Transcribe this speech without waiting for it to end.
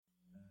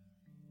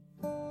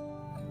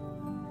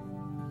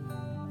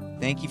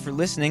Thank you for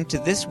listening to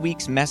this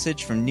week's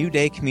message from New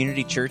Day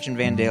Community Church in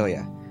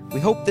Vandalia. We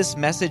hope this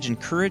message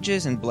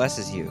encourages and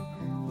blesses you.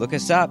 Look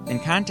us up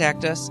and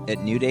contact us at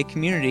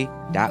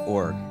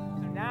newdaycommunity.org.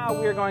 Now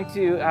we're going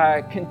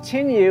to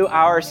continue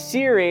our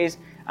series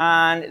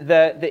on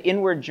the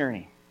inward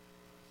journey.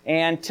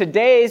 And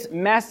today's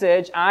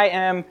message I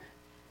am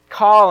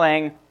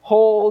calling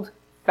Hold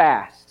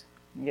Fast.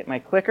 Let me get my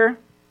clicker.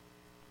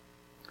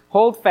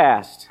 Hold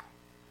fast.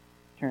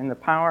 Turn the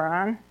power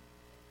on.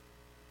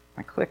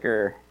 My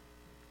clicker.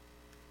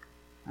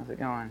 How's it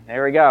going?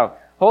 There we go.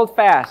 Hold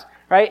fast.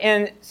 Right?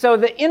 And so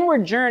the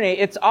inward journey,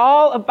 it's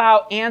all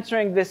about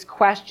answering this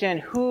question,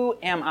 who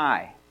am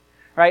I?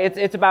 Right?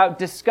 It's about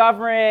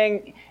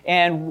discovering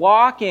and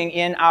walking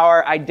in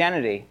our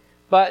identity.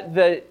 But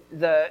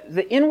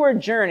the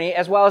inward journey,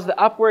 as well as the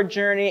upward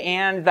journey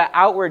and the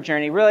outward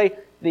journey, really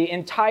the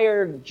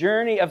entire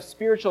journey of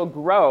spiritual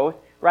growth,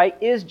 right,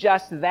 is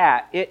just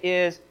that. It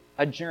is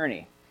a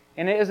journey.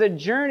 And it is a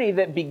journey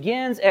that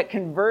begins at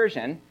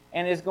conversion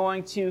and is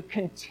going to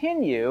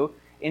continue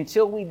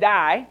until we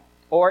die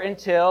or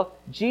until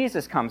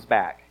Jesus comes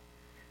back,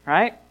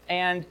 right?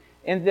 And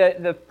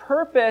the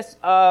purpose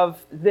of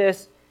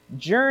this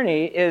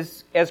journey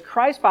is, as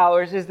Christ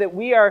followers, is that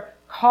we are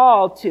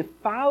called to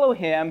follow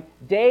Him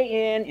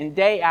day in and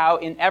day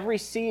out in every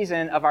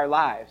season of our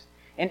lives.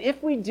 And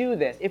if we do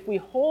this, if we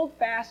hold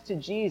fast to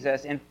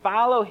Jesus and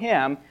follow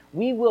Him,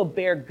 we will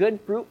bear good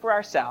fruit for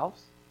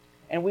ourselves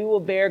and we will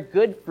bear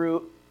good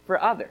fruit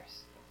for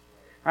others,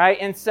 right?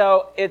 And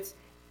so it's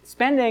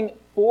spending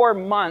 4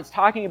 months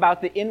talking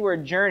about the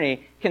inward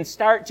journey can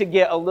start to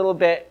get a little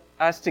bit,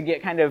 us to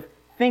get kind of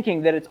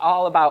thinking that it's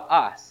all about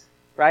us,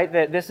 right?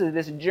 That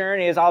this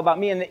journey is all about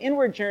me. And the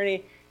inward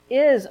journey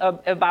is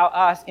about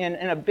us in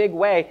a big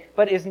way,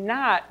 but is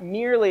not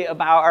merely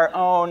about our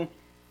own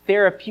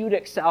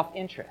therapeutic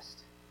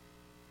self-interest.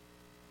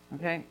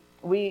 Okay?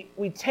 We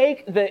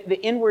take the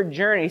inward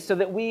journey so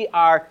that we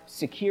are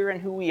secure in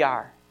who we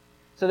are,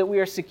 so that we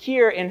are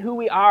secure in who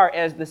we are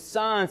as the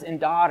sons and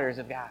daughters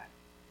of God.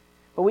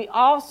 But we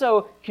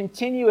also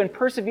continue and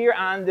persevere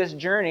on this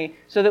journey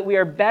so that we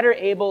are better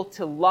able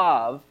to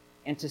love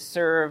and to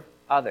serve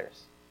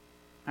others.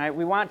 All right?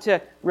 We want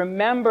to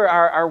remember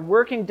our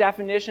working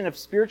definition of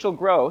spiritual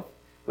growth,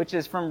 which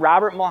is from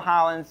Robert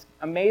Mulholland's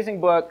amazing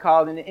book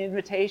called An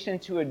Invitation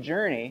to a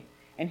Journey.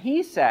 And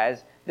he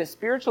says that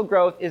spiritual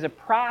growth is a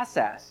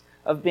process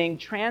of being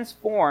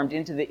transformed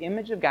into the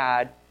image of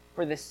God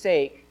for the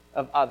sake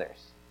of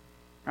others.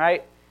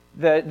 Right?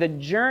 The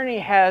journey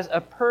has a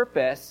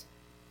purpose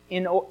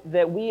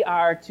that we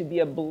are to be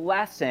a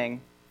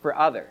blessing for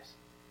others.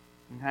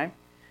 Okay?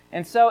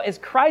 And so as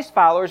Christ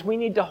followers, we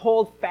need to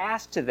hold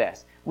fast to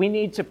this. We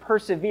need to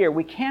persevere.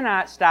 We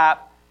cannot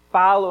stop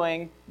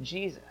following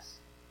Jesus.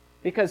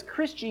 Because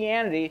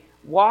Christianity,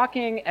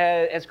 walking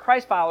as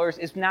Christ followers,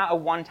 is not a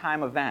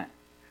one-time event.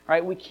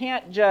 Right? We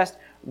can't just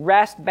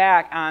rest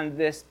back on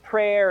this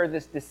prayer or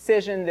this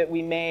decision that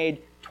we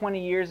made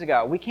 20 years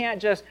ago. We can't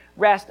just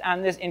rest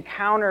on this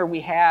encounter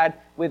we had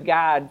with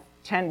God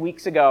 10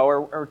 weeks ago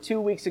or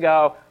 2 weeks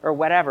ago or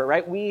whatever,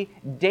 right? We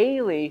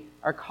daily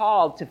are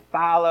called to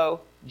follow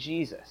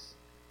Jesus.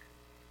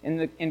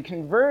 And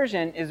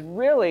conversion is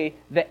really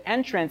the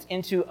entrance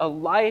into a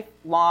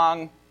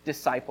lifelong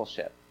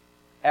discipleship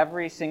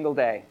every single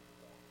day.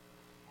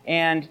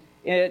 And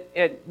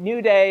at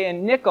New Day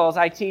in Nichols,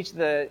 I teach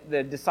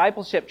the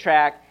discipleship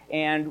track,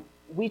 and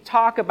we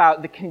talk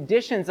about the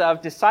conditions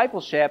of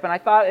discipleship, and I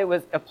thought it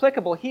was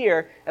applicable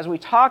here as we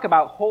talk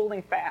about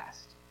holding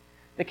fast.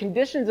 The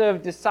conditions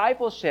of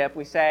discipleship,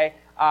 we say,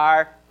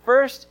 are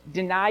first,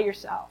 deny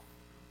yourself.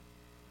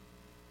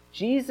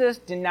 Jesus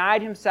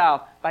denied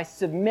Himself by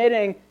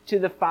submitting to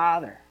the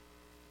Father,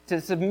 to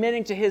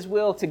submitting to His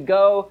will to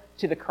go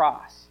to the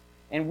cross.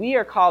 And we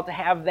are called to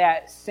have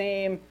that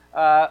same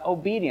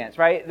obedience,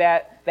 right?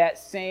 That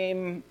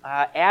same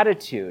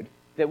attitude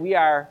that we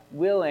are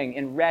willing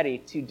and ready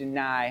to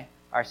deny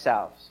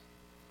ourselves.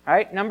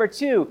 Right? Number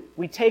 2,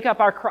 we take up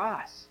our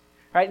cross.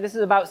 Right? This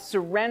is about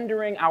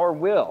surrendering our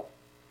will.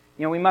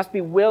 You know, we must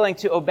be willing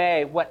to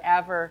obey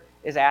whatever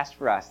is asked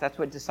for us. That's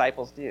what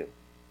disciples do.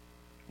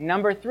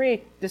 Number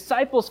 3,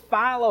 disciples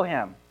follow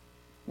Him.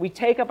 We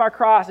take up our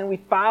cross and we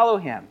follow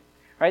Him.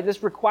 Right?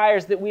 This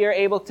requires that we are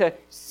able to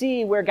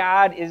see where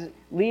God is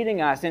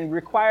leading us and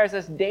requires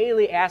us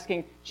daily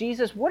asking,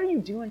 Jesus, what are you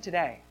doing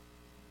today?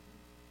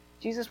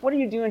 Jesus, what are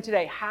you doing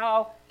today?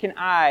 How can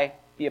I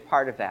be a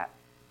part of that?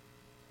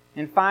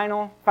 And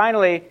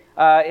finally,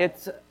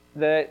 it's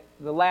the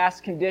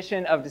last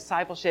condition of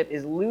discipleship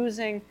is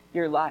losing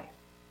your life.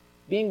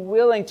 Being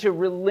willing to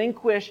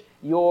relinquish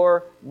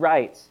your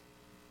rights,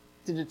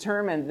 to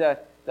determine the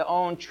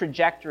own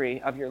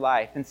trajectory of your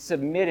life and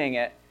submitting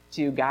it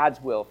to God's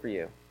will for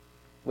you,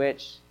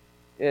 which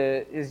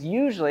is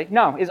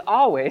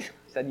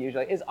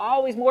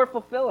always more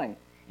fulfilling.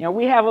 You know,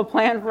 we have a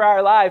plan for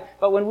our life,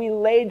 but when we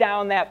lay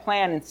down that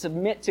plan and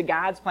submit to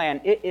God's plan,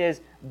 it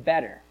is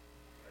better.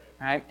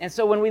 Right? And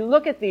so when we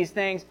look at these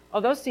things,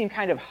 those seem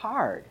kind of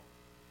hard.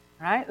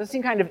 Right? Those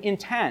seem kind of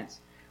intense.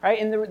 right?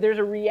 And there's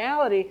a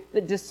reality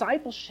that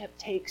discipleship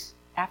takes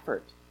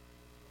effort.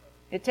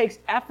 It takes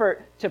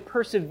effort to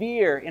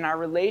persevere in our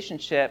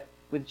relationship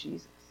with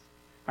Jesus.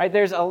 Right?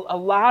 There's a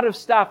lot of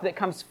stuff that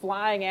comes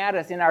flying at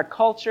us in our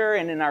culture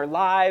and in our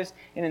lives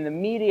and in the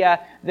media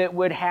that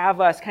would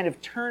have us kind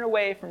of turn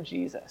away from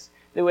Jesus,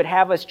 that would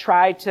have us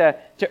try to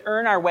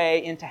earn our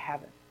way into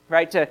heaven,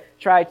 right? To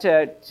try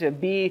to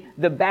be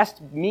the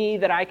best me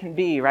that I can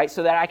be, right?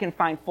 So that I can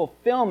find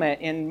fulfillment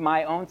in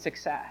my own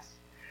success,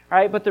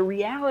 right? But the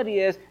reality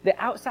is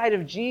that outside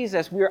of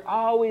Jesus, we're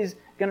always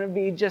going to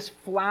be just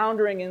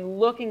floundering and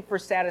looking for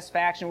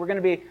satisfaction. We're going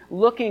to be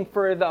looking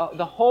for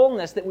the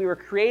wholeness that we were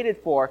created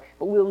for,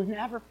 but we'll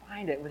never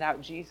find it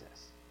without Jesus.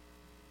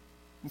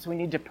 And so we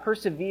need to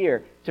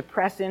persevere, to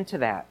press into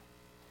that.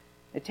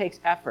 It takes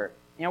effort.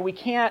 You know, we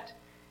can't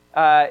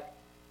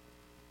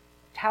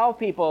tell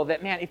people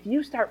that, man, if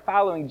you start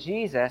following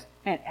Jesus,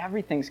 man,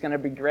 everything's going to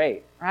be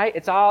great, right?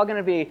 It's all going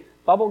to be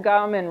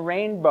bubblegum and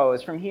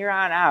rainbows from here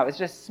on out. It's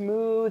just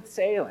smooth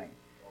sailing.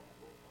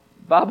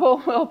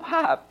 Bubble will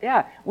pop.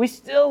 Yeah, we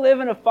still live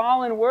in a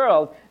fallen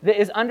world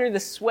that is under the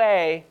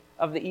sway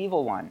of the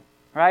evil one,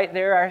 right?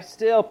 There are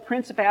still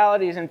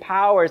principalities and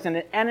powers and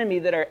an enemy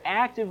that are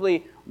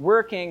actively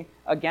working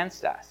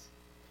against us.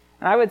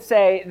 And I would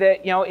say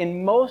that, you know,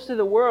 in most of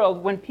the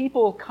world, when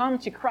people come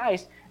to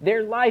Christ,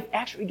 their life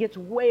actually gets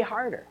way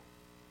harder,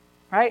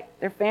 right?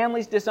 Their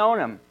families disown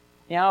them.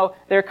 You know,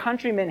 their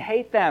countrymen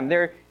hate them.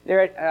 They're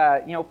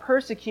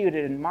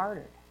persecuted and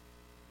martyred.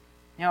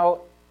 You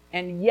know,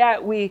 and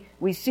yet we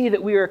see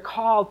that we are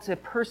called to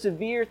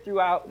persevere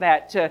throughout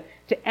that, to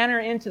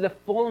enter into the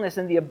fullness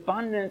and the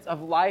abundance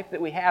of life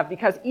that we have.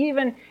 Because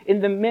even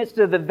in the midst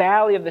of the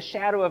valley of the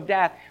shadow of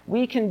death,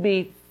 we can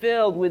be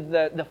filled with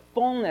the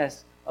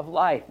fullness of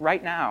life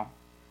right now.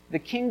 The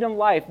kingdom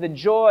life, the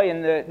joy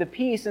and the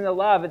peace and the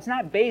love, it's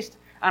not based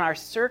on our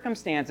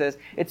circumstances.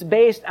 It's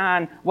based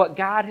on what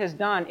God has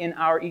done in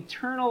our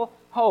eternal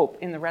hope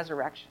in the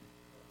resurrection.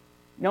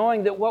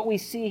 Knowing that what we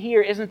see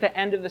here isn't the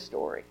end of the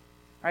story.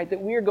 Right,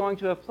 that we're going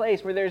to a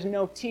place where there's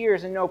no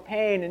tears and no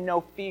pain and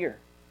no fear.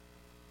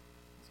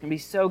 It's going to be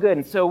so good.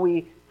 And so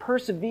we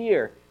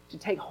persevere to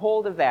take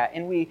hold of that.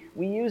 And we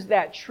use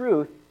that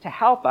truth to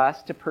help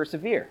us to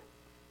persevere.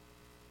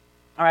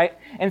 All right.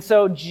 And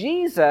so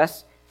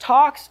Jesus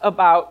talks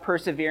about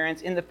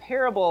perseverance in the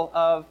parable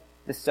of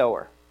the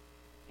sower.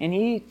 And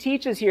he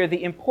teaches here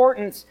the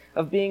importance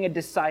of being a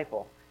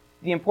disciple,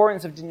 the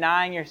importance of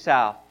denying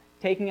yourself,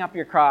 taking up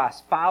your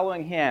cross,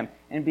 following him,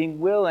 and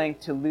being willing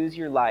to lose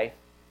your life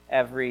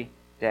every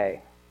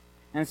day.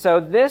 And so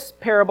this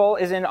parable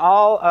is in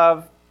all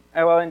of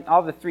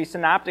the three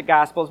synoptic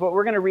gospels, but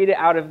we're going to read it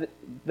out of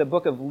the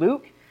book of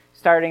Luke,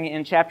 starting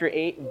in chapter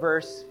 8,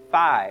 verse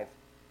 5.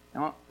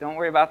 Don't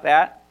worry about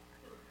that.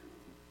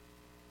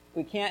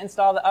 We can't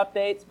install the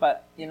updates,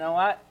 but you know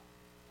what?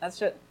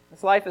 This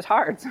life is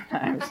hard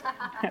sometimes.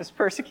 It's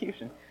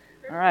persecution.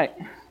 All right.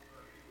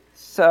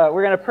 So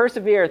we're going to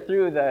persevere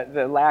through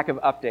the lack of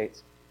updates.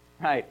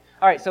 Right.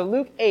 All right, so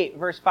Luke 8,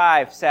 verse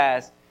 5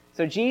 says,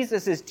 so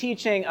Jesus is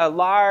teaching a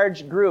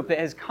large group that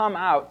has come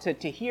out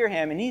to hear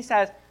him, and he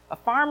says, a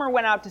farmer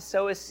went out to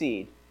sow his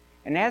seed,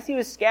 and as he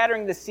was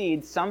scattering the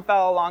seed, some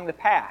fell along the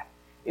path.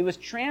 It was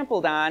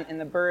trampled on,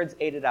 and the birds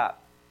ate it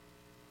up.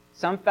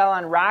 Some fell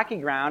on rocky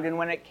ground, and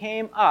when it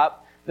came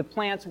up, the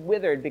plants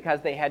withered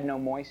because they had no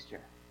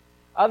moisture.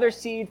 Other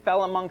seed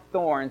fell among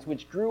thorns,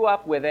 which grew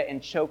up with it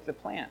and choked the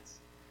plants.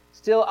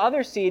 Still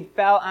other seed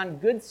fell on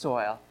good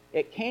soil.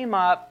 It came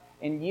up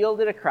and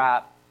yielded a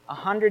crop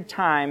 100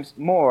 times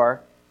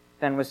more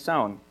than was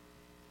sown.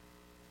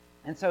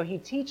 And so he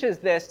teaches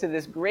this to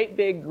this great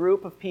big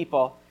group of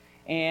people.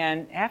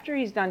 And after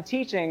he's done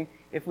teaching,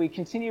 if we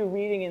continue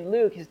reading in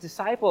Luke, his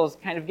disciples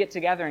kind of get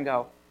together and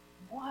go,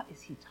 what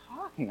is he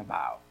talking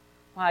about?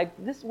 Like,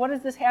 what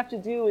does this have to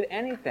do with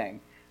anything?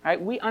 Right?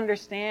 We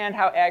understand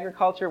how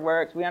agriculture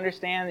works. We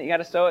understand that you got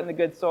to sow it in the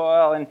good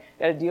soil and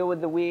you got to deal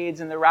with the weeds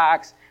and the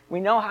rocks.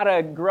 We know how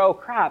to grow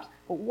crops.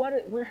 But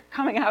we're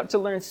coming out to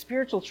learn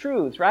spiritual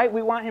truths, right?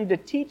 We want him to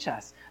teach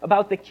us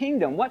about the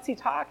kingdom. What's he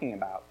talking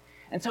about?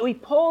 And so he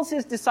pulls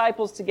his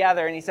disciples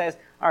together and he says,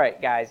 all right,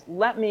 guys,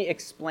 let me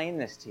explain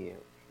this to you.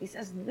 He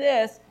says,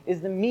 this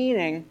is the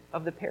meaning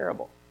of the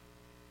parable.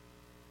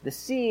 The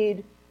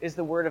seed is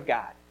the word of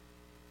God.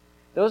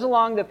 Those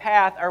along the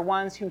path are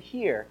ones who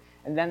hear,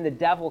 and then the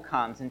devil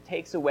comes and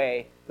takes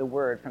away the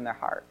word from their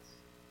hearts,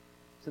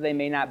 so they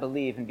may not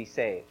believe and be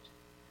saved.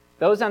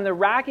 Those on the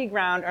rocky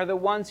ground are the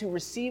ones who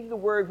receive the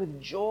word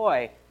with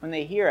joy when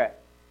they hear it,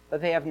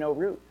 but they have no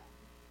root.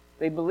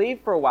 They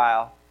believe for a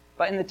while,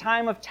 but in the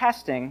time of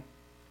testing,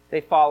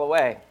 they fall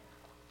away.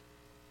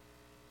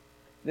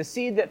 The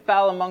seed that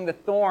fell among the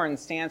thorns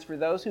stands for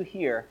those who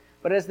hear,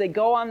 but as they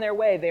go on their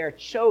way, they are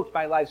choked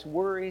by life's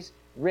worries,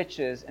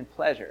 riches, and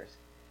pleasures,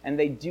 and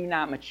they do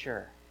not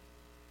mature.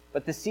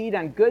 But the seed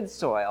on good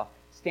soil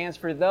stands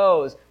for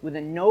those with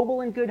a noble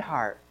and good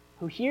heart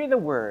who hear the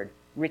word,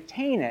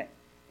 retain it,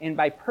 and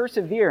by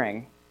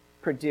persevering,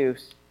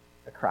 produce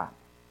a crop.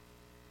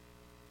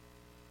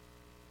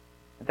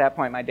 At that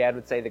point, my dad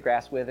would say, the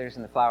grass withers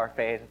and the flower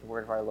fades, but the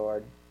word of our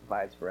Lord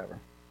abides forever.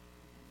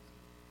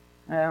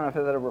 I don't know if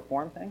that's a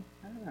Reform thing.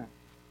 I don't know.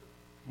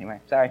 Anyway,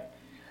 sorry.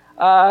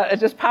 It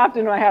just popped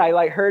into my head.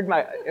 I heard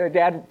my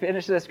dad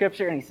finish the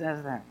scripture, and he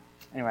says that.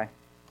 Anyway,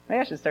 maybe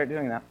I should start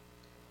doing that.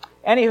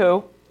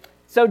 Anywho,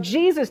 so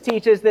Jesus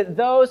teaches that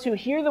those who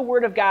hear the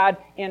word of God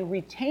and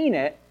retain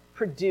it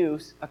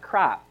produce a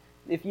crop.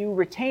 If you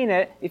retain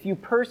it, if you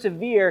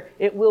persevere,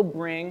 it will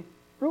bring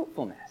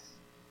fruitfulness.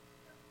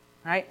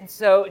 Right? And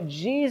so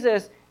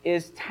Jesus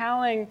is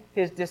telling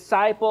his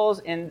disciples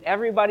and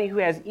everybody who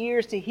has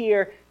ears to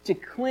hear to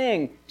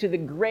cling to the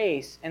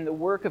grace and the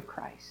work of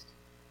Christ,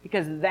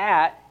 because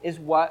that is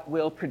what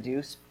will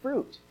produce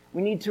fruit.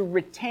 We need to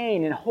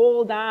retain and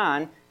hold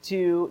on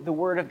to the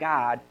Word of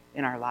God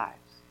in our lives.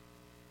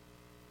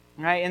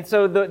 Right? And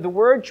so the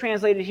word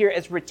translated here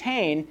as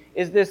retain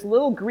is this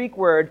little Greek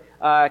word,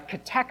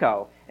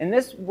 kateko. And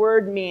this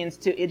word means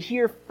to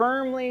adhere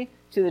firmly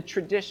to the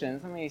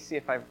traditions. Let me see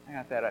if I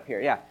got that up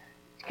here. Yeah.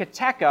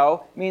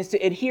 Kateko means to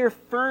adhere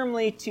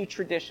firmly to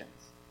traditions.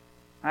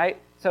 Right?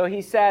 So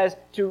he says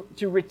to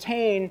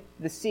retain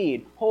the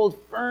seed. Hold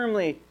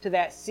firmly to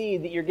that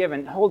seed that you're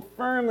given. Hold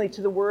firmly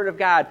to the Word of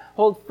God.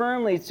 Hold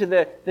firmly to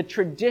the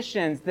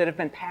traditions that have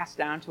been passed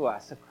down to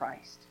us of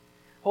Christ.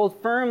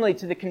 Hold firmly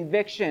to the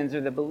convictions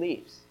or the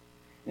beliefs.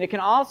 And it can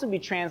also be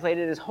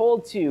translated as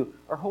hold to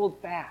or hold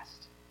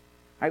fast.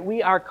 Right?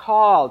 We are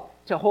called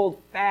to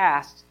hold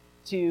fast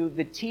to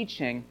the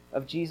teaching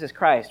of Jesus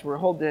Christ. We're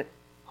to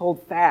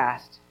hold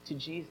fast to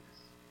Jesus.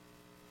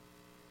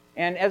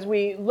 And as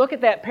we look at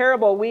that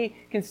parable, we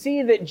can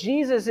see that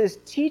Jesus is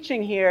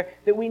teaching here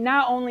that we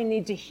not only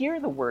need to hear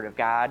the Word of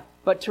God,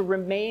 but to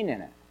remain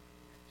in it,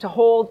 to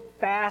hold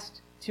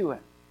fast to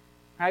it.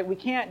 Right? We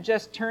can't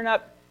just turn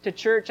up to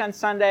church on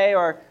Sunday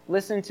or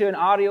listen to an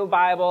audio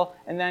Bible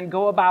and then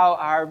go about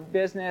our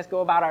business,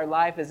 go about our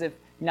life as if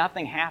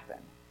nothing happened.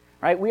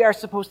 Right? We are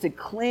supposed to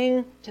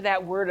cling to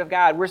that Word of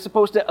God. We're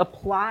supposed to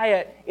apply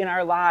it in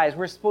our lives.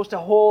 We're supposed to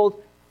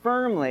hold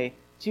firmly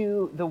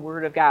to the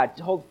Word of God,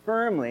 to hold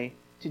firmly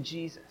to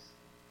Jesus.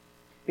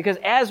 Because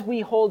as we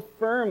hold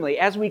firmly,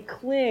 as we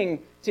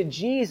cling to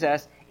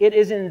Jesus, it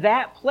is in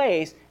that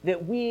place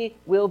that we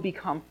will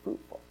become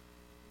fruitful.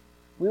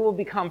 We will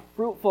become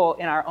fruitful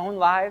in our own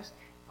lives,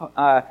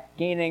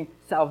 gaining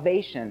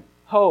salvation,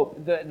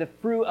 hope, the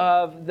fruit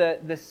of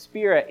the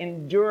Spirit,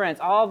 endurance,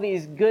 all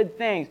these good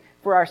things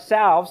for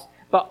ourselves,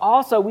 but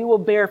also we will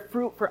bear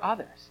fruit for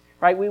others.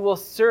 Right? We will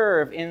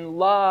serve and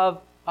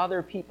love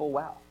other people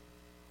well.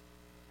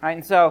 Right?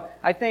 And so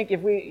I think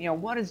if we,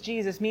 what does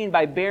Jesus mean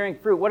by bearing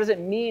fruit? What does it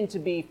mean to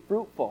be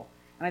fruitful?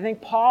 And I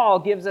think Paul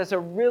gives us a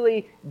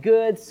really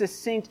good,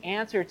 succinct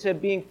answer to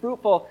being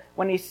fruitful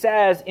when he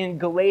says in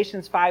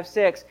Galatians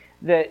 5:6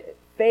 that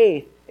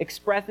faith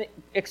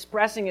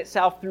expressing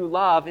itself through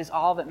love is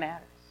all that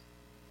matters.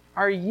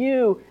 Are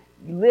you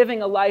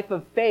living a life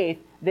of faith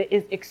that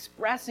is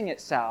expressing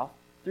itself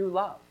through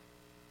love?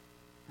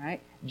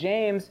 Right?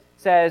 James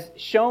says,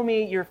 show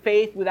me your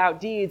faith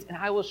without deeds, and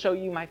I will show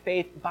you my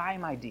faith by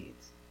my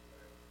deeds.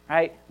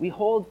 Right? We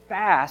hold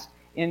fast,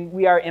 and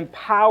we are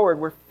empowered.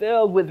 We're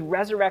filled with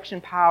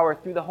resurrection power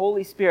through the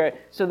Holy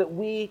Spirit so that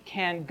we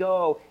can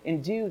go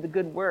and do the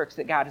good works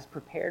that God has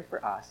prepared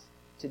for us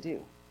to do.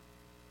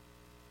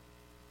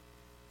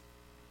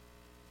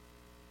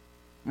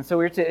 And so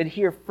we're to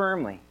adhere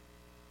firmly,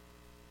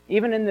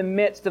 even in the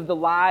midst of the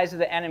lies of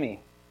the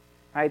enemy,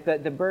 right?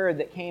 The bird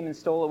that came and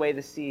stole away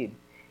the seed.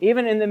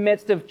 Even in the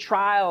midst of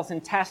trials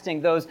and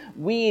testing, those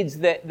weeds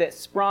that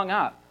sprung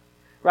up,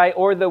 right?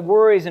 Or the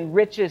worries and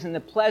riches and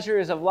the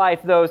pleasures of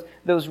life,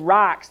 those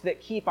rocks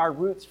that keep our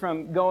roots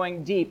from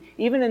going deep.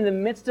 Even in the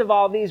midst of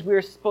all these,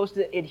 we're supposed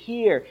to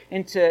adhere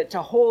and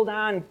to hold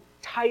on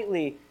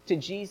tightly to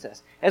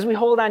Jesus. As we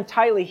hold on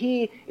tightly,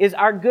 He is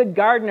our good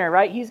gardener,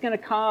 right? He's going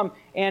to come,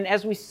 and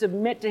as we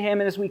submit to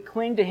Him and as we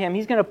cling to Him,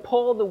 He's going to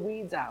pull the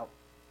weeds out.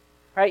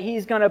 Right?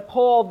 He's going to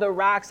pull the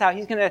rocks out.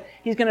 He's going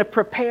to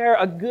prepare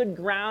a good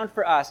ground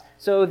for us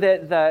so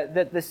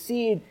that the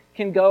seed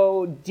can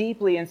go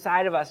deeply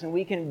inside of us and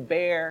we can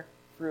bear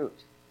fruit.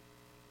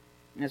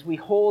 And as we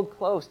hold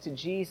close to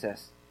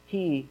Jesus,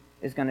 He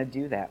is going to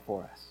do that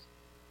for us.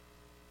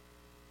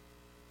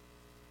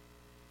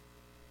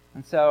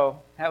 And so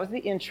that was the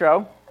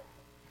intro.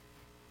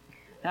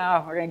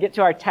 Now we're going to get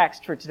to our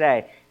text for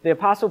today. The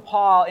Apostle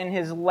Paul, in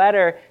his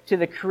letter to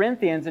the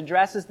Corinthians,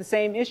 addresses the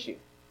same issue.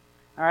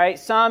 All right,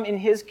 some in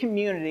his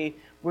community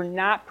were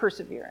not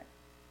persevering.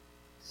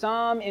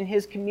 Some in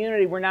his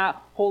community were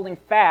not holding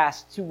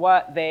fast to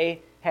what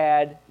they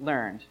had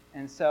learned.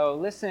 And so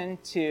listen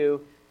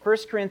to 1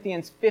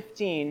 Corinthians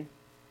 15,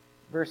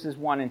 verses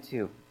 1 and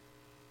 2.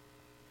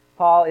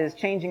 Paul is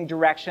changing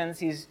directions.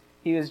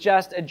 He was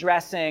just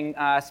addressing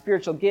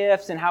spiritual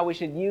gifts and how we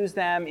should use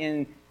them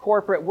in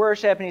corporate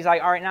worship. And he's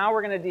like, all right, now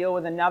we're going to deal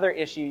with another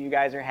issue you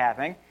guys are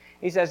having.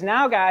 He says,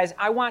 now guys,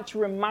 I want to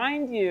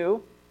remind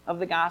you of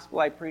the gospel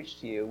I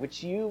preached to you,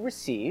 which you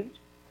received,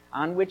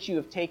 on which you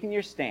have taken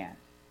your stand.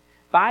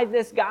 By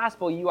this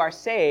gospel you are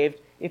saved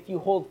if you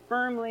hold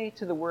firmly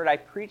to the word I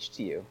preached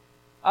to you,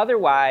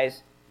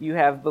 Otherwise, you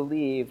have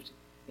believed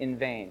in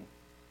vain.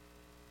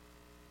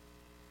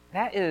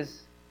 That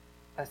is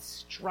a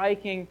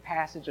striking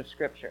passage of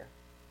Scripture.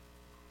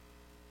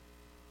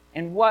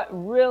 And what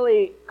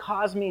really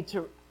caused me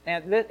to,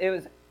 it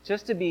was,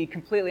 just to be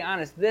completely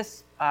honest,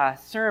 this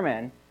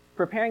sermon,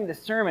 preparing the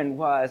sermon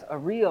was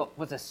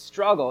a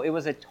struggle. It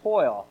was a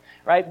toil,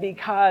 right?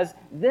 Because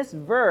this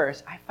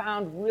verse I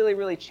found really,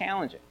 really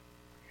challenging,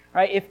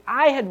 right? If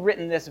I had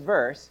written this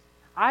verse,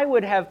 I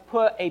would have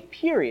put a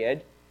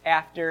period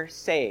after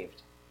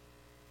saved.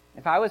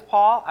 If I was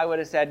Paul, I would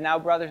have said, now,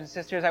 brothers and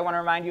sisters, I want to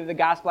remind you of the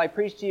gospel I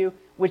preached to you,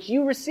 which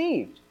you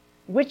received,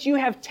 which you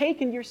have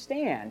taken your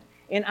stand.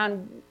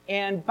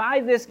 And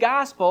by this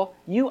gospel,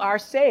 you are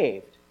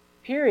saved.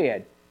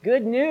 Period.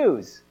 Good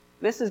news.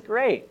 This is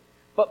great.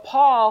 But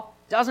Paul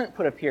doesn't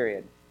put a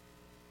period.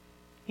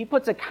 He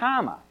puts a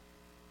comma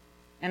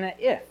and an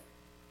if.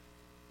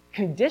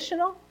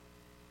 Conditional?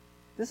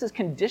 This is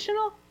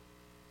conditional?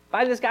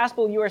 By this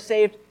gospel, you are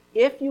saved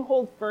if you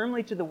hold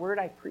firmly to the word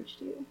I preached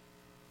to you.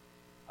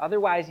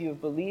 Otherwise, you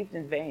have believed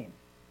in vain.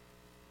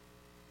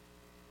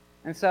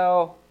 And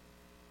so,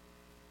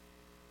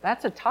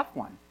 that's a tough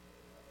one.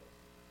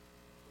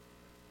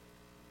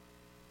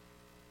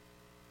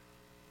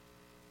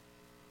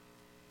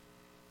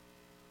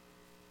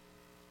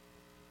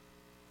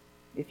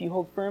 If you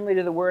hold firmly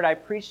to the word I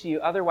preached to you,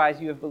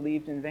 otherwise you have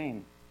believed in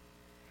vain.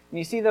 And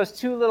you see those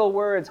two little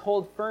words,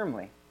 hold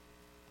firmly.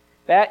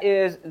 That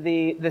is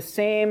the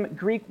same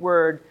Greek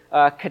word,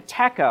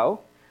 kateko,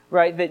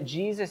 right, that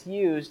Jesus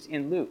used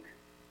in Luke.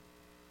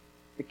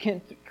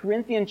 The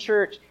Corinthian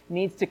church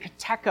needs to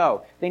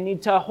kateko. They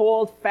need to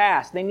hold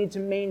fast. They need to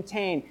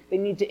maintain. They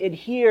need to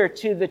adhere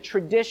to the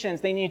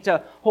traditions. They need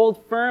to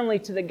hold firmly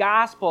to the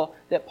gospel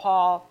that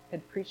Paul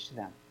had preached to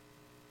them.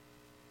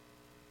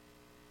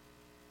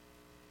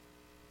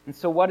 And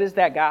so what is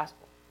that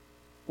gospel?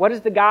 What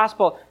is the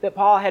gospel that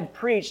Paul had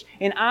preached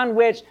and on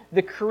which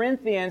the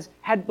Corinthians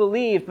had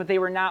believed, but they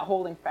were not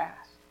holding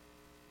fast?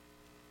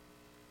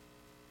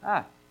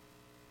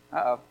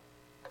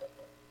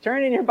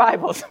 Turn in your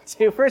Bibles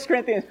to 1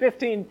 Corinthians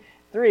 15:3.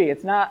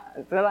 It's not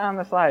on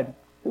the slide.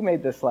 Who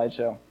made this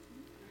slideshow?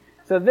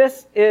 So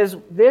this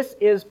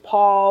is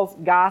Paul's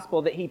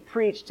gospel that he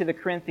preached to the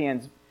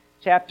Corinthians,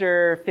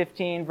 chapter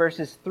 15,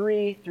 verses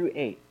 3 through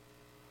 8.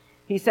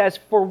 He says,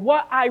 "For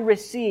what I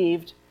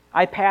received,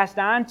 I passed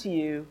on to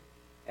you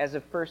as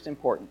of first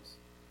importance."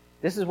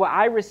 This is what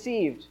I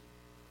received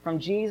from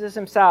Jesus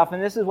himself,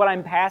 and this is what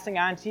I'm passing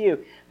on to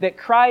you. That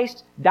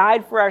Christ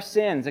died for our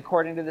sins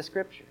according to the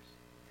Scriptures.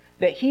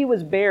 That he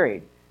was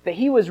buried. That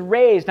he was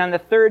raised on the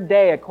third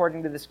day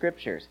according to the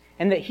Scriptures.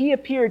 And that he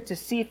appeared to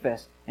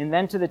Cephas and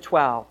then to the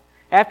 12.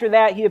 After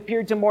that, he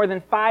appeared to more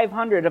than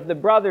 500 of the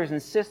brothers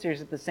and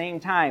sisters at the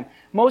same time,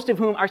 most of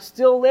whom are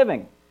still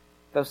living,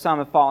 though some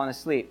have fallen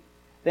asleep.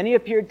 Then he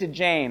appeared to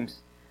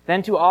James,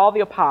 then to all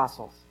the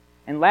apostles.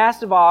 And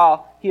last of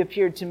all, he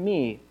appeared to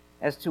me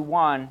as to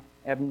one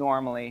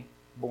abnormally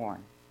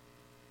born.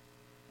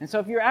 And so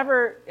if you're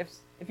ever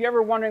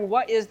wondering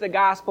what is the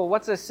gospel,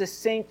 what's a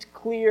succinct,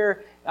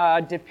 clear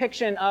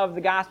depiction of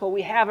the gospel,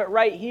 we have it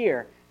right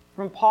here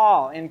from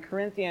Paul in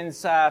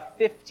Corinthians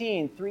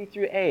 15, 3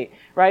 through 8.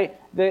 Right?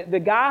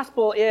 The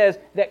gospel is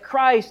that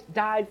Christ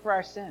died for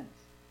our sins.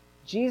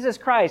 Jesus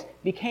Christ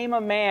became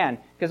a man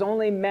because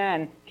only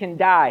men can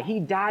die. He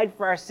died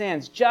for our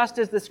sins, just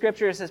as the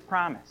Scriptures has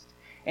promised.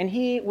 And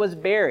he was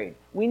buried.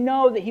 We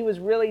know that he was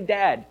really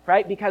dead,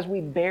 right? Because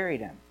we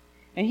buried him.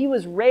 And he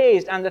was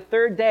raised on the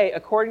third day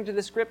according to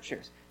the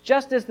Scriptures,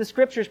 just as the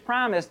Scriptures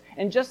promised,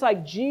 and just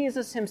like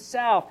Jesus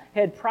himself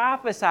had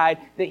prophesied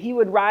that he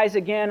would rise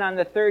again on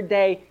the third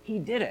day, he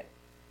did it.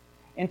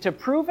 And to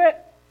prove it,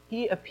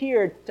 he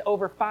appeared to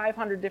over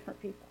 500 different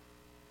people.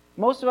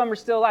 Most of them are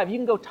still alive. You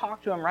can go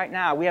talk to them right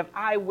now. We have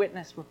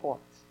eyewitness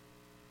reports.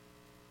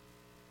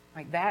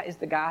 Like, that is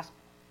the gospel.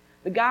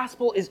 The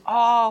gospel is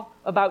all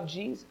about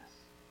Jesus.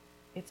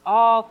 It's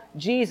all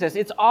Jesus.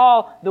 It's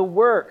all the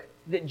work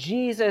that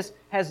Jesus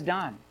has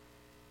done.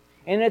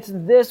 And it's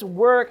this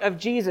work of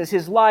Jesus,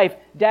 his life,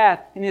 death,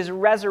 and his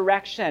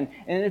resurrection.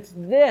 And it's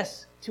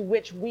this to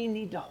which we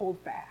need to hold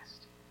fast.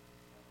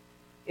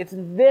 It's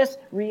this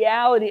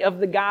reality of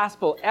the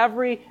gospel,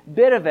 every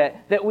bit of it,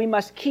 that we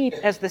must keep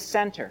as the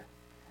center,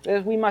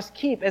 that we must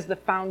keep as the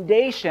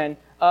foundation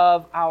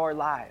of our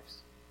lives.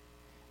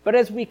 But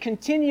as we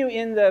continue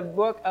in the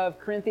book of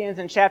Corinthians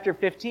in chapter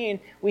 15,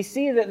 we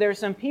see that there are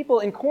some people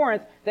in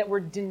Corinth that were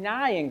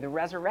denying the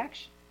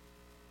resurrection.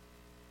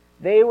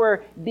 They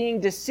were being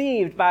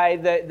deceived by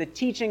the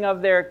teaching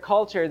of their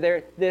culture,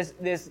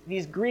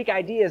 these Greek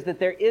ideas that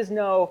there is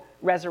no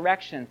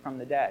resurrection from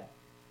the dead.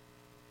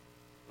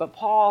 But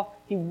Paul,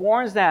 he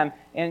warns them,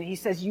 and he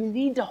says, you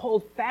need to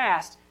hold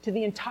fast to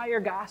the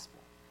entire gospel.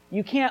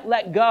 You can't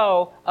let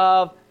go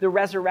of the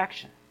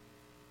resurrection.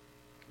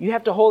 You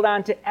have to hold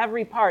on to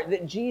every part,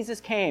 that Jesus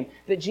came,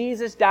 that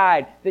Jesus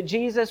died, that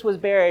Jesus was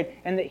buried,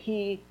 and that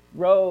he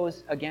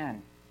rose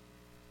again.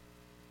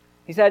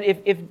 He said,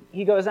 if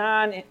he goes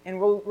on, and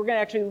we're going to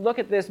actually look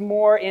at this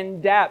more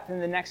in depth in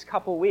the next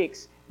couple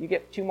weeks, You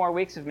get 2 more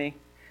weeks of me.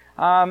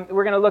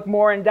 We're going to look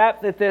more in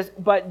depth at this,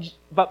 but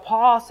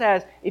Paul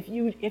says if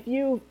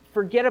you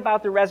forget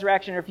about the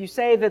resurrection, or if you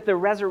say that the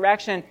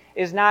resurrection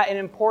is not an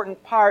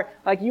important part,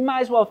 like, you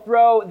might as well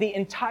throw the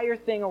entire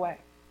thing away.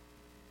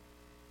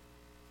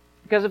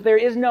 Because if there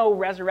is no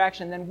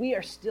resurrection, then we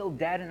are still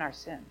dead in our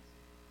sins.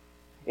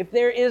 If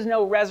there is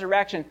no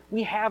resurrection,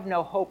 we have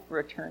no hope for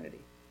eternity.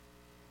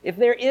 If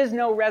there is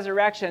no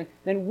resurrection,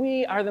 then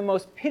we are the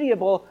most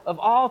pitiable of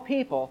all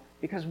people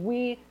because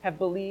we have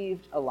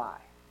believed a lie.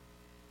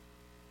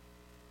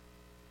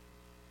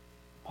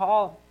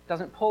 Paul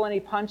doesn't pull any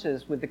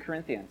punches with the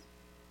Corinthians.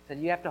 He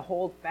said you have to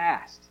hold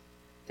fast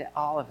to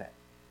all of it.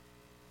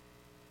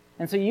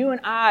 And so you and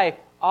I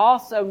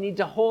also need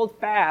to hold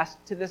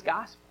fast to this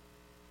gospel.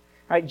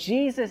 Right?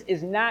 Jesus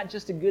is not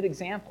just a good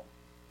example,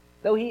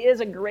 though he is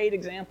a great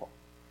example.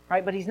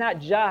 Right? But he's not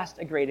just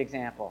a great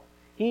example.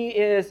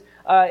 He's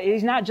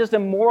not just a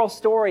moral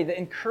story that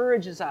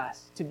encourages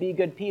us to be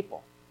good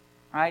people.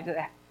 Right?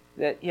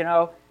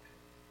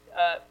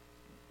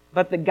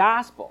 But the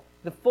gospel,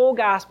 the full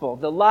gospel,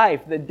 the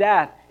life, the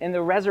death, and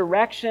the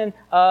resurrection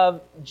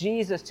of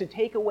Jesus to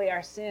take away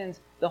our sins,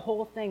 the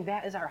whole thing,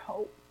 that is our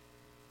hope.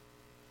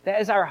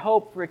 That is our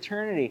hope for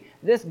eternity.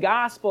 This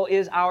gospel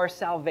is our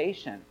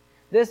salvation.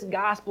 This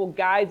gospel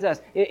guides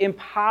us. It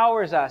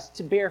empowers us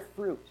to bear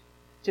fruit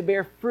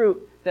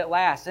that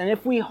lasts. And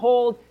if we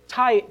hold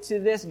tight to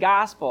this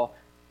gospel,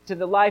 to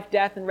the life,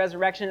 death, and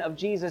resurrection of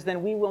Jesus,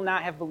 then we will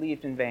not have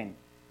believed in vain.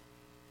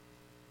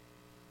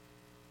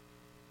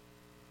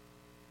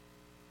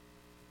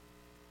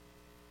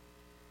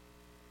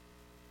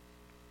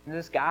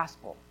 This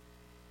gospel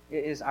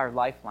is our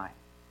lifeline.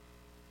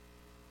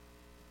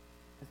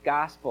 This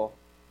gospel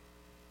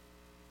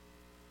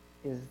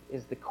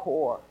is the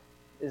core,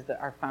 is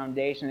our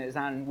foundation, is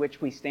on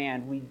which we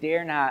stand. We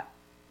dare not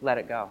let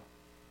it go.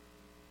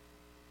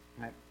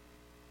 Right?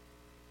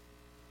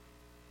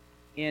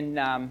 In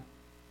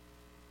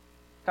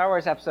Star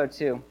Wars Episode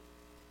 2,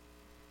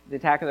 The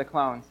Attack of the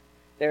Clones,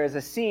 there is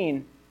a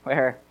scene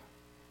where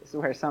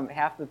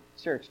half the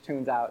church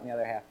tunes out and the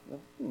other half.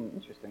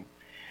 Interesting.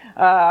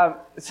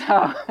 So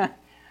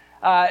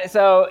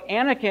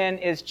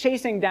Anakin is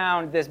chasing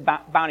down this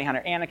bounty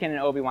hunter. Anakin and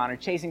Obi-Wan are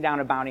chasing down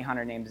a bounty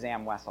hunter named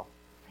Zam Wesell.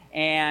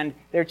 And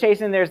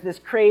there's this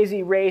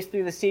crazy race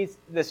through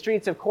the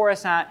streets of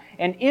Coruscant.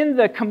 And in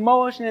the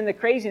commotion and the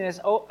craziness,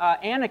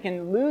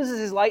 Anakin loses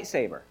his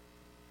lightsaber.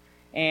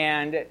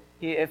 And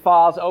it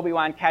falls,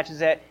 Obi-Wan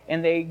catches it,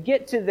 and they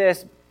get to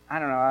this,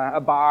 a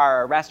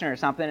bar or a restaurant or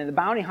something, and the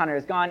bounty hunter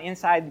has gone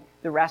inside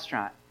the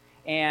restaurant.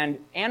 And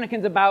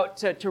Anakin's about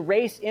to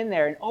race in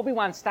there, and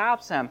Obi-Wan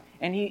stops him,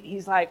 and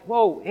he's like,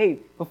 whoa, hey,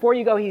 before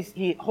you go,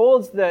 he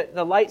holds the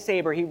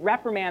lightsaber, he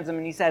reprimands him,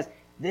 and he says,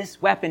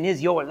 this weapon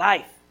is your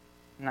life.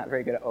 I'm not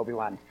very good at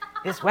Obi-Wan.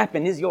 This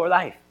weapon is your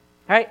life.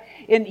 Right?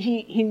 And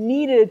he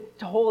needed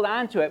to hold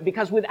on to it,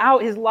 because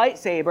without his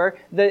lightsaber,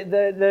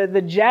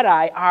 the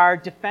Jedi are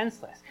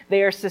defenseless.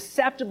 They are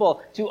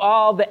susceptible to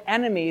all the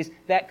enemies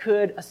that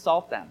could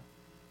assault them.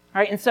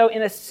 Right? And so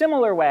in a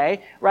similar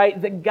way,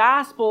 right, the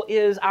gospel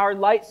is our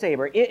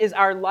lightsaber. It is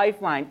our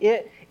lifeline.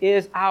 It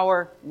is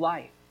our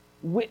life.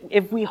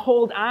 If we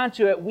hold on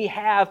to it, we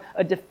have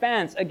a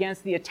defense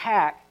against the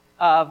attack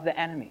of the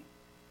enemy.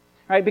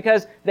 Right?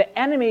 Because the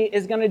enemy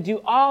is going to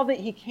do all that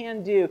he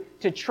can do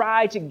to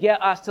try to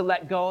get us to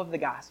let go of the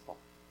gospel.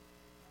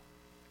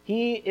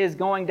 He is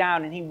going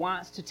down, and he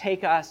wants to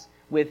take us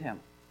with him.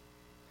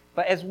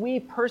 But as we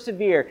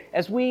persevere,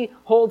 as we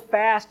hold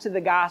fast to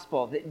the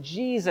gospel, that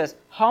Jesus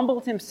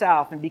humbled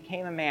himself and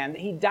became a man,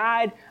 that he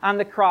died on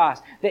the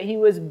cross, that he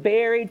was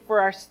buried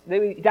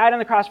that he died on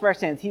the cross for our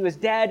sins, he was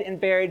dead and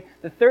buried.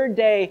 The third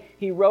day,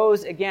 he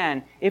rose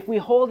again. If we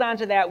hold on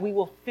to that, we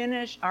will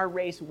finish our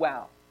race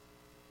well,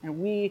 and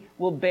we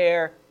will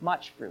bear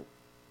much fruit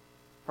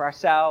for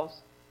ourselves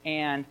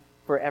and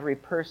for every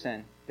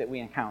person that we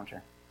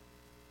encounter.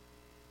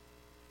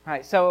 All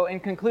right, so in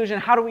conclusion,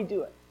 how do we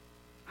do it?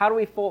 How do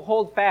we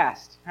hold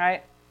fast?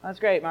 Right? That's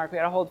great, Mark. We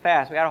got to hold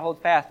fast.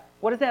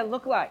 What does that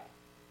look like?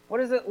 What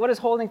does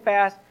holding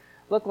fast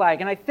look like?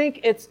 And I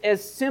think it's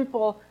as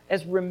simple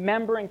as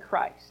remembering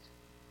Christ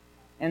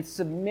and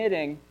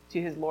submitting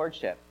to his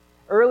lordship.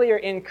 Earlier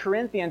in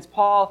Corinthians,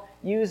 Paul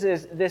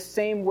uses this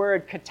same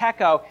word,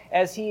 kateko,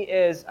 as he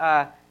is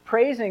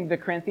praising the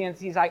Corinthians.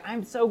 He's like,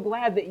 I'm so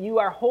glad that you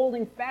are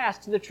holding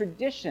fast to the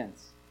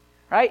traditions.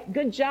 Right?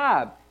 Good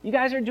job. You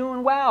guys are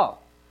doing well.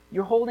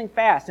 You're holding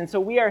fast. And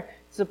so we are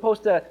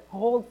supposed to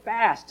hold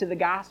fast to the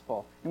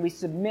gospel, and we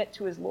submit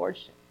to his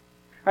lordship.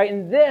 Right?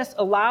 And this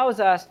allows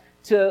us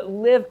to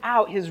live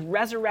out his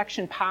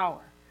resurrection power,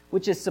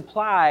 which is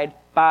supplied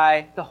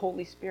by the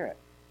Holy Spirit.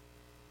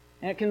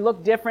 And it can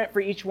look different for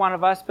each one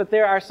of us, but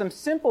there are some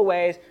simple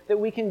ways that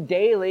we can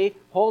daily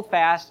hold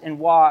fast and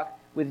walk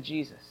with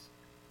Jesus.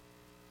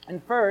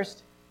 And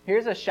first,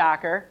 here's a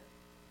shocker.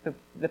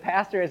 The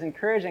pastor is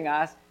encouraging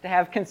us to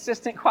have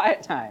consistent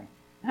quiet time.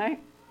 Right?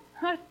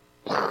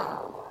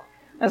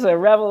 That's a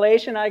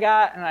revelation I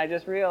got, and I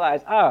just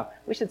realized,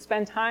 we should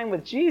spend time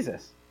with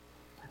Jesus.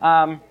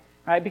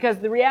 right? Because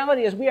the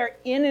reality is we are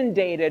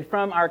inundated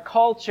from our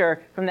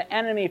culture, from the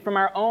enemy, from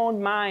our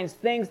own minds,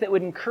 things that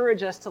would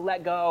encourage us to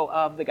let go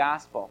of the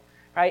gospel,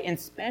 right? And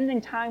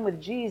spending time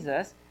with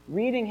Jesus,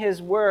 reading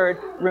his word,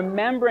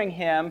 remembering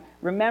him,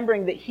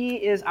 remembering that he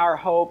is our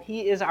hope,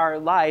 he is our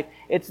life.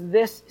 It's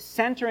this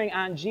centering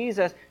on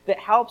Jesus that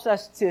helps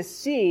us to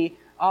see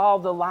all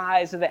the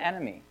lies of the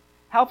enemy.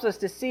 Helps us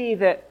to see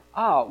that,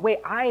 oh, wait,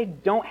 I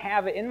don't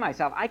have it in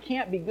myself. I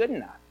can't be good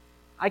enough.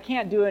 I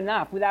can't do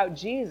enough. Without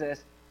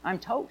Jesus, I'm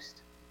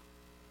toast.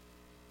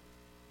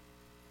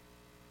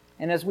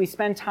 And as we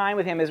spend time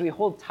with him, as we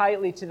hold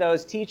tightly to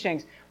those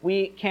teachings,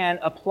 we can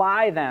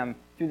apply them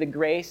through the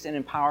grace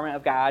and empowerment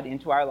of God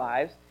into our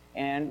lives,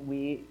 and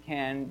we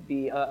can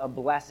be a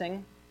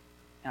blessing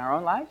in our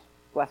own lives,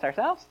 bless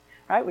ourselves,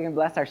 right? We can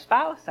bless our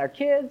spouse, our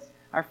kids,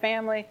 our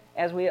family,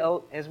 as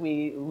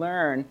we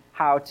learn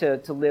how to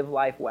live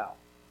life well.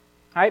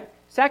 All right?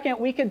 Second,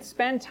 we could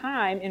spend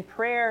time in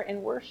prayer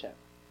and worship.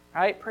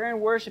 All right? Prayer and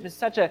worship is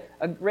such a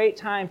great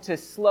time to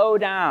slow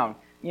down.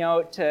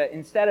 To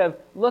instead of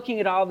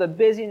looking at all the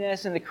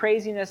busyness and the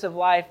craziness of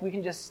life, we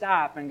can just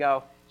stop and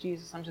go,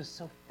 Jesus, I'm just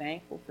so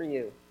thankful for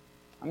you.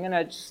 I'm going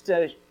to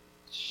just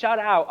shut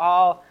out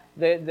all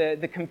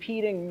the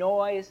competing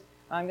noise.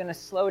 I'm going to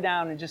slow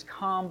down and just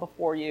come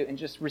before you and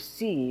just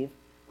receive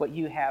what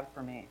you have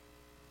for me.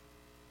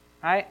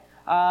 Right?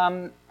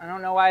 I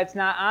don't know why it's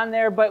not on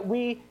there, but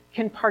we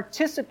can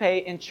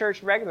participate in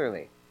church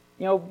regularly.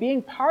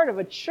 Being part of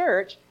a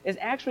church is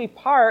actually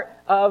part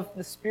of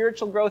the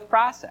spiritual growth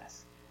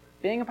process.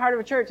 Being a part of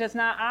a church, that's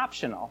not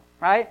optional,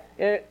 right?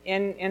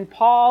 In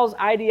Paul's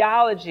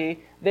ideology,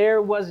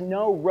 there was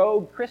no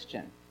rogue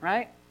Christian,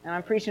 right? And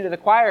I'm preaching to the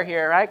choir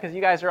here, right? Because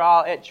you guys are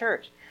all at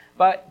church.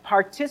 But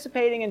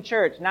participating in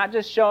church, not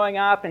just showing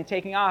up and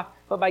taking off,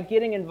 but by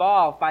getting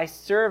involved, by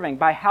serving,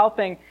 by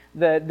helping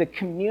the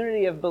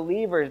community of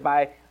believers,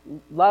 by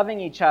loving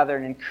each other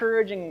and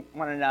encouraging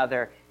one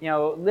another,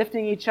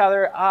 lifting each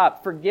other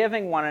up,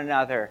 forgiving one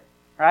another,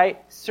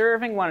 right?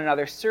 Serving one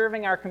another,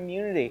 serving our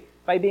community.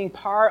 By being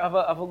part of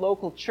a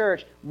local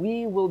church,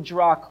 we will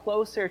draw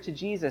closer to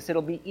Jesus.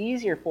 It'll be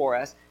easier for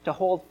us to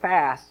hold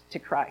fast to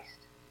Christ.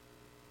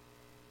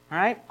 All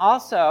right?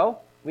 Also,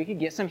 we could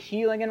get some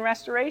healing and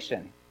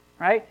restoration,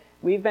 right?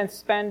 We've been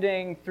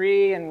spending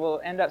 3 and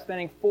we'll end up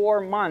spending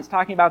 4 months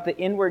talking about the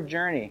inward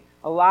journey.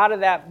 A lot of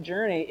that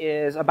journey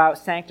is about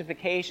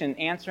sanctification,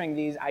 answering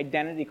these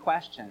identity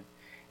questions.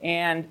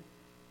 And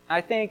I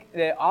think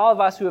that all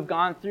of us who have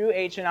gone through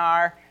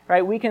H&R,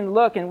 right, we can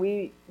look and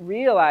we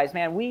realize,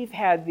 man, we've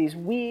had these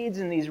weeds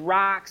and these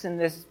rocks and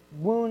this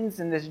wounds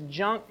and this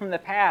junk from the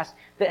past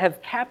that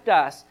have kept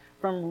us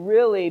from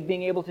really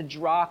being able to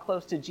draw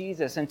close to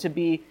Jesus and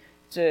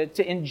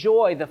to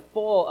enjoy the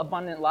full,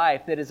 abundant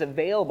life that is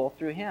available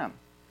through him.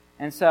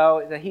 And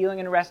so the healing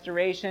and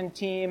restoration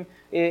team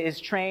is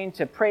trained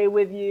to pray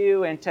with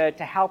you and to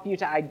help you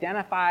to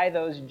identify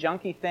those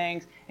junky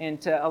things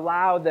and to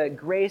allow the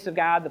grace of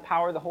God, the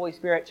power of the Holy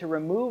Spirit to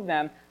remove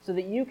them so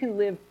that you can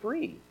live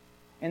free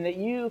and that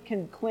you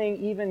can cling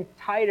even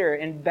tighter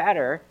and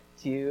better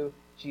to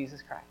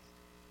Jesus Christ.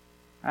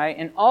 All right?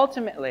 And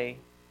ultimately,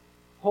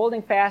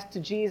 holding fast to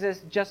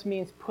Jesus just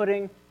means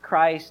putting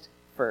Christ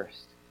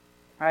first.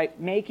 All right?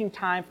 Making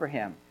time for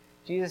him.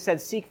 Jesus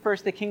said, seek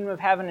first the kingdom of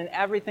heaven and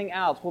everything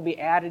else will be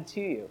added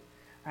to you.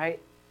 Right?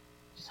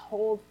 Just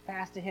hold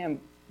fast to him.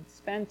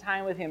 Spend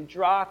time with him.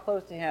 Draw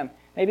close to him.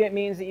 Maybe it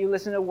means that you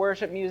listen to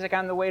worship music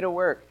on the way to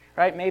work.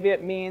 Right? Maybe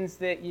it means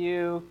that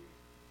you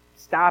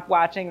stop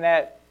watching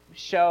that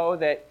show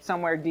that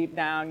somewhere deep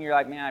down you're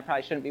like, man, I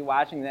probably shouldn't be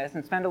watching this,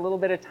 and spend a little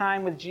bit of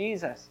time with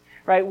Jesus.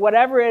 Right?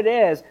 Whatever it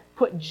is,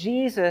 put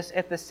Jesus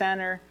at the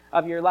center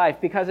of your life,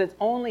 because it's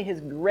only his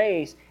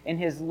grace and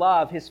his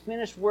love, his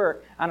finished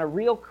work on a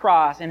real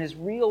cross and his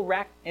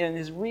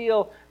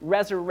real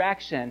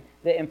resurrection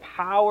that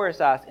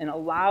empowers us and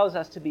allows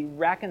us to be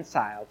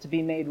reconciled, to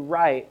be made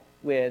right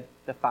with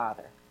the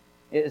Father.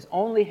 It is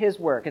only his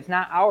work. It's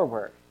not our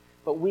work,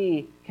 but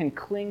we can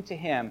cling to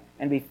him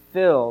and be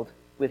filled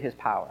with his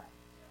power.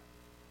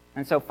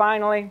 And so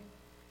finally,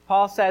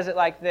 Paul says it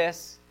like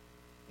this: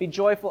 be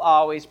joyful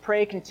always,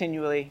 pray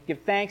continually, give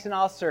thanks in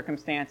all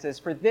circumstances,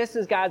 for this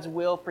is God's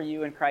will for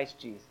you in Christ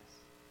Jesus.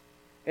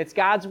 It's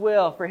God's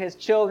will for his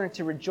children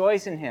to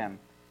rejoice in him,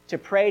 to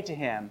pray to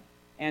him,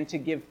 and to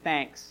give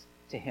thanks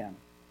to him.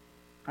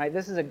 All right,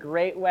 this is a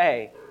great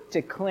way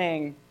to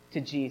cling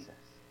to Jesus.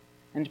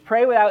 And to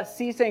pray without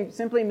ceasing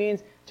simply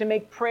means to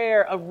make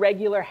prayer a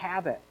regular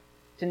habit,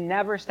 to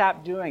never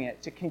stop doing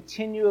it, to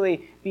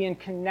continually be in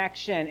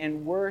connection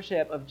and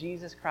worship of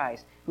Jesus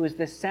Christ, who is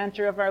the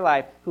center of our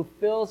life, who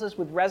fills us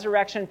with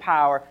resurrection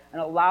power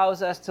and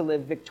allows us to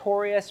live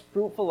victorious,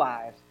 fruitful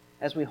lives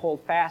as we hold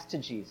fast to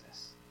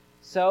Jesus,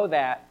 so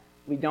that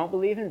we don't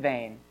believe in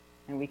vain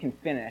and we can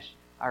finish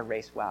our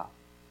race well.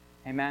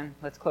 Amen?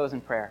 Let's close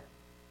in prayer.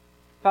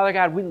 Father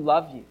God, we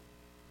love you.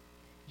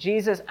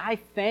 Jesus, I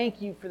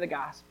thank you for the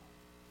gospel.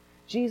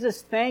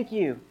 Jesus, thank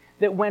you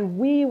that when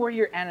we were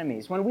your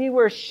enemies, when we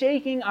were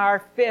shaking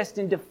our fist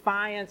in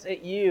defiance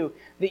at you,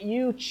 that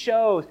you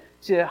chose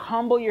to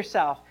humble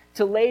yourself,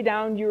 to lay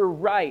down your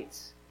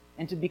rights,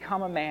 and to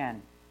become a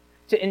man,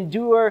 to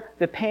endure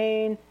the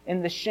pain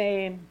and the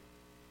shame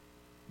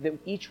that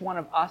each one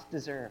of us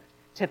deserved,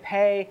 to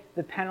pay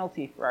the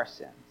penalty for our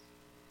sins,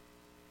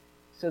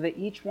 so that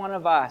each one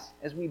of us,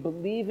 as we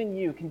believe in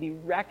you, can be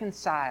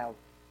reconciled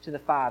to the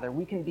Father.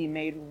 We can be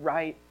made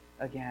right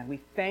again.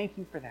 We thank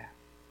you for that.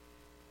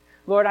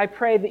 Lord, I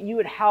pray that you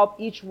would help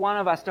each one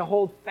of us to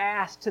hold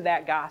fast to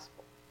that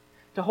gospel,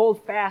 to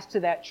hold fast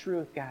to that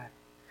truth, God.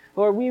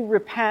 Lord, we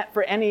repent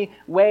for any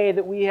way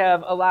that we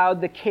have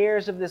allowed the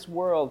cares of this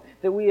world,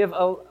 that we have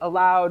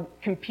allowed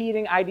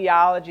competing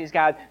ideologies,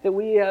 God, that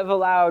we have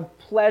allowed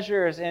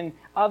pleasures and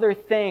other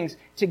things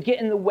to get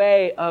in the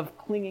way of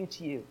clinging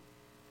to you.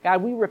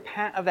 God, we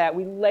repent of that.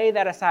 We lay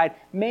that aside.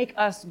 Make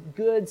us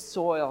good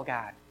soil,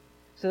 God,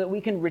 so that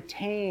we can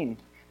retain,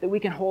 that we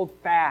can hold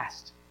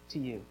fast to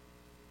you.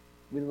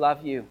 We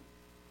love you.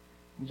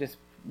 We just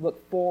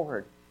look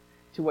forward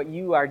to what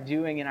you are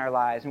doing in our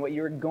lives and what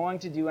you're going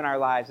to do in our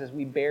lives as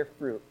we bear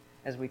fruit,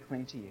 as we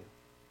cling to you.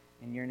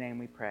 In your name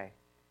we pray.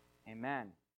 Amen.